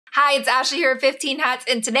Hi, it's Ashley here at 15 Hats,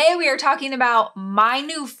 and today we are talking about my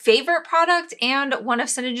new favorite product and one of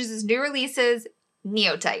SeneGence's new releases,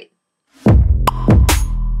 NeoTight.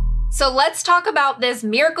 So let's talk about this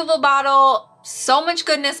miracle bottle. So much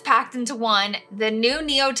goodness packed into one. The new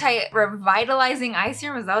NeoTight Revitalizing Eye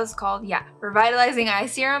Serum, is that what it's called? Yeah, Revitalizing Eye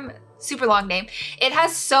Serum. Super long name. It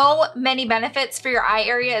has so many benefits for your eye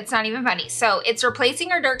area, it's not even funny. So it's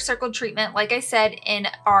replacing our dark circle treatment, like I said in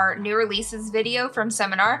our new releases video from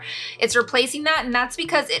Seminar. It's replacing that, and that's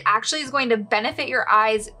because it actually is going to benefit your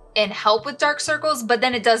eyes and help with dark circles, but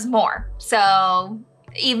then it does more. So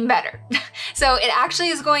even better. So it actually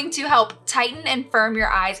is going to help tighten and firm your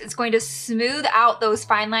eyes. It's going to smooth out those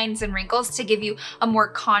fine lines and wrinkles to give you a more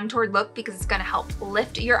contoured look because it's going to help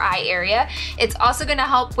lift your eye area. It's also going to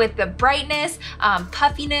help with the brightness,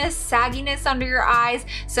 puffiness, sagginess under your eyes.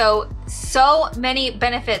 So many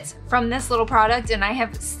benefits from this little product, and I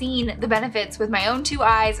have seen the benefits with my own two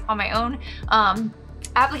eyes on my own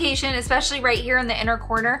application, especially right here in the inner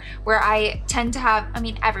corner where I tend to have, I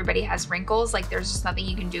mean, everybody has wrinkles, like there's just nothing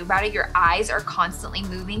you can do about it. Your eyes are constantly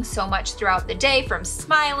moving so much throughout the day, from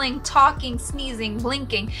smiling, talking, sneezing,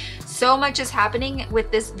 blinking. So much is happening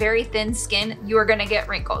with this very thin skin, you are gonna get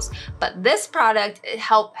wrinkles. But this product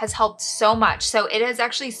has helped so much. So it has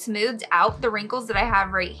actually smoothed out the wrinkles that I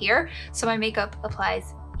have right here, so my makeup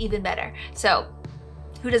applies even better. So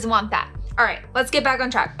who doesn't want that? All right, let's get back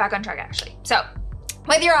on track actually. So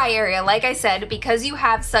with your eye area, like I said, because you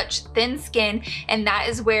have such thin skin, and that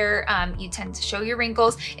is where you tend to show your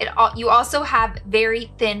wrinkles, you also have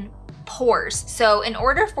very thin pores. So in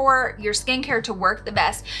order for your skincare to work the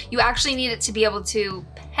best, you actually need it to be able to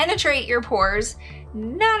penetrate your pores.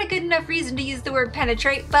 Not a good enough reason to use the word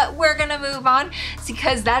penetrate, but we're gonna move on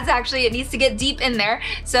because that's actually, it needs to get deep in there.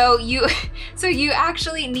 So you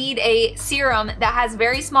actually need a serum that has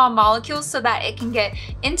very small molecules so that it can get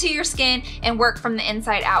into your skin and work from the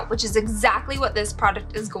inside out, which is exactly what this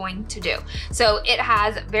product is going to do. So it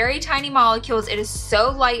has very tiny molecules. It is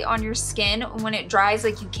so light on your skin. When it dries,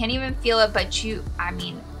 like you can't even feel it, but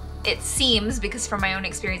it seems, because from my own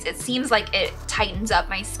experience, it seems like it tightens up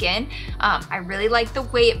my skin. I really like the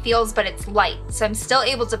way it feels, but it's light. So I'm still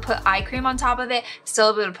able to put eye cream on top of it,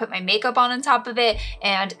 still able to put my makeup on top of it,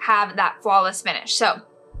 and have that flawless finish. So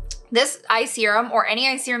this eye serum, or any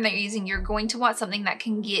eye serum that you're using, you're going to want something that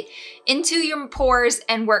can get into your pores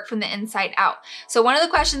and work from the inside out. So one of the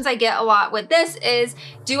questions I get a lot with this is,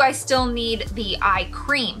 do I still need the eye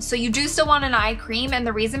cream? So you do still want an eye cream, and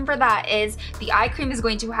the reason for that is the eye cream is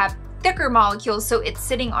going to have thicker molecules, so it's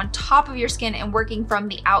sitting on top of your skin and working from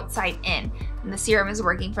the outside in, and the serum is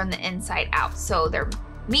working from the inside out. So they're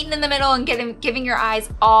meeting in the middle and giving your eyes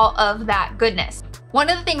all of that goodness. One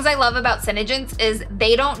of the things I love about SeneGence is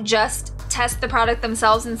they don't just test the product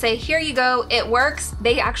themselves and say, here you go, it works.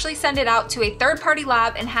 They actually send it out to a third-party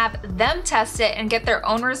lab and have them test it and get their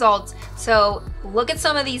own results. So look at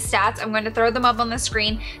some of these stats. I'm going to throw them up on the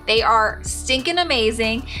screen. They are stinking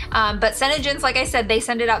amazing. But SeneGence, like I said, they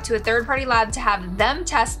send it out to a third-party lab to have them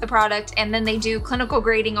test the product, and then they do clinical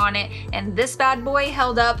grading on it. And this bad boy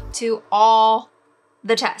held up to all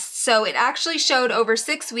the tests. So it actually showed over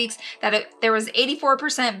 6 weeks that there was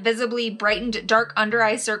 84% visibly brightened dark under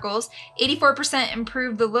eye circles, 84%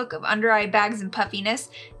 improved the look of under eye bags and puffiness,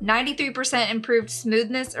 93% improved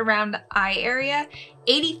smoothness around the eye area,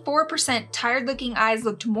 84% tired looking eyes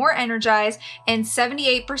looked more energized, and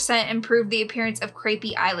 78% improved the appearance of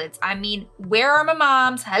crepey eyelids. I mean, where are my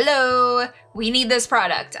moms? Hello, we need this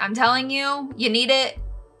product. I'm telling you, you need it.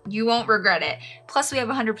 You won't regret it. Plus we have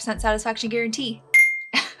 100% satisfaction guarantee.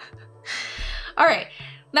 All right,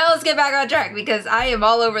 now let's get back on track because I am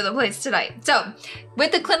all over the place tonight. So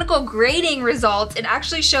with the clinical grading results, it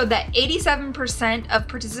actually showed that 87% of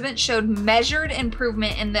participants showed measured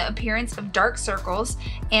improvement in the appearance of dark circles,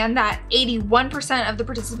 and that 81% of the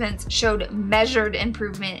participants showed measured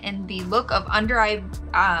improvement in the look of under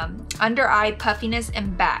eye puffiness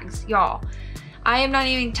and bags. Y'all, I am not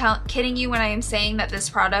even kidding you when I am saying that this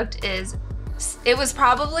product is, it was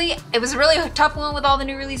a really tough one with all the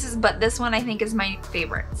new releases, but this one I think is my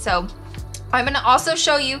favorite. So I'm gonna also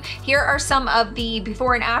show you, here are some of the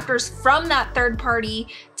before and afters from that third-party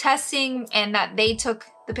testing, and that they took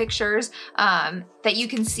the pictures, that you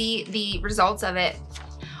can see the results of it.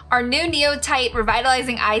 Our new NeoTight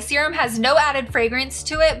Revitalizing Eye Serum has no added fragrance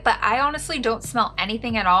to it, but I honestly don't smell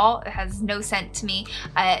anything at all. It has no scent to me.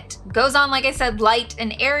 It goes on, like I said, light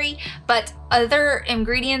and airy, but other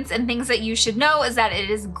ingredients and things that you should know is that it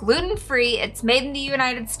is gluten-free, it's made in the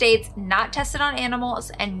United States, not tested on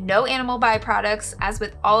animals, and no animal byproducts, as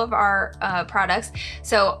with all of our products.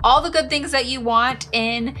 So all the good things that you want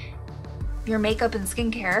in your makeup and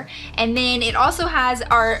skincare. And then it also has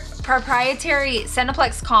our proprietary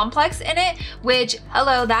Seneplex complex in it, which,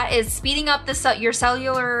 hello, that is speeding up your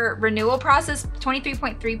cellular renewal process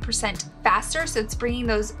 23.3% faster. So it's bringing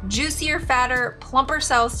those juicier, fatter, plumper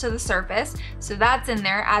cells to the surface. So that's in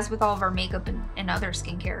there, as with all of our makeup and other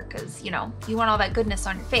skincare, because you know, you want all that goodness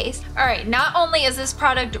on your face. All right, not only is this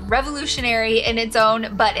product revolutionary in its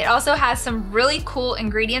own, but it also has some really cool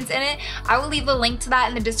ingredients in it. I will leave a link to that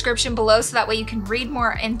in the description below, so that way you can read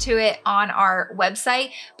more into it on our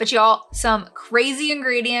website. But y'all, some crazy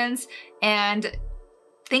ingredients and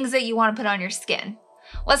things that you want to put on your skin.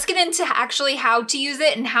 Let's get into actually how to use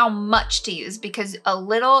it and how much to use, because a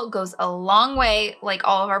little goes a long way, like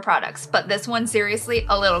all of our products. But this one, seriously,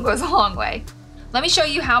 a little goes a long way. Let me show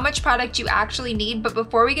you how much product you actually need, but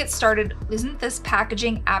before we get started, isn't this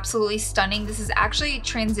packaging absolutely stunning? This is actually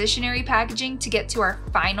transitionary packaging to get to our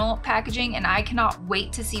final packaging, and I cannot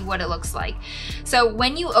wait to see what it looks like. So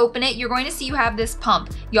when you open it, you're going to see you have this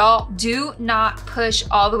pump. Y'all, do not push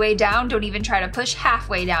all the way down. Don't even try to push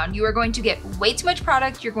halfway down. You are going to get way too much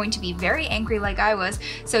product. You're going to be very angry like I was.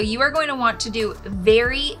 So you are going to want to do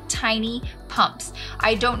very tiny pumps.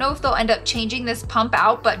 I don't know if they'll end up changing this pump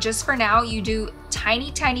out, but just for now, you do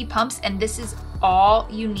tiny pumps, and this is all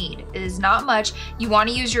you need. It is not much. You want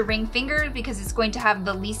to use your ring finger because it's going to have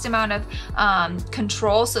the least amount of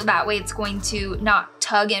control, so that way it's going to not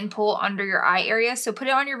tug and pull under your eye area. So put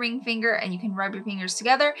it on your ring finger and you can rub your fingers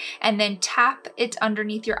together and then tap it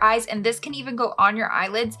underneath your eyes, and this can even go on your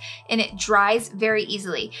eyelids, and it dries very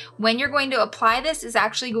easily. When you're going to apply this is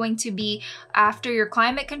actually going to be after your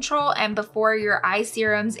climate control and before your eye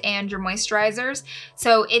serums and your moisturizers.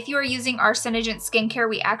 So if you are using our SeneGence skincare,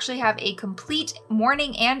 we actually have a complete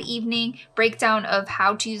morning and evening breakdown of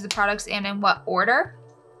how to use the products and in what order.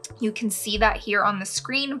 You can see that here on the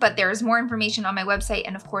screen, but there's more information on my website,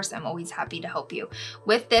 and of course, I'm always happy to help you.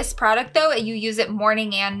 With this product though, you use it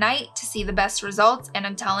morning and night to see the best results, and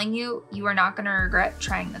I'm telling you, you are not gonna regret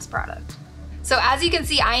trying this product. So as you can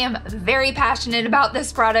see, I am very passionate about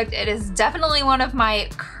this product. It is definitely one of my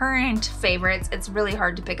current favorites. It's really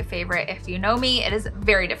hard to pick a favorite. If you know me, it is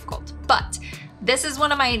very difficult, but this is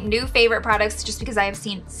one of my new favorite products just because I have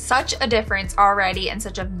seen such a difference already in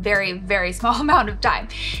such a very small amount of time.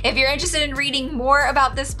 If you're interested in reading more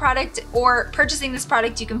about this product or purchasing this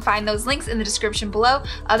product, you can find those links in the description below.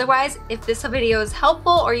 Otherwise, if this video is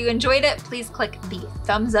helpful or you enjoyed it, please click the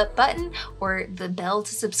thumbs up button or the bell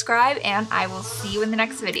to subscribe, and I will see you in the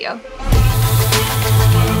next video.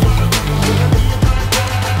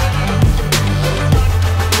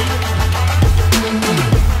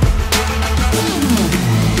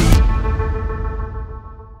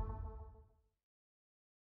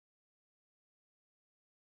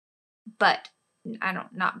 But,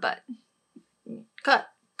 not but. Cut.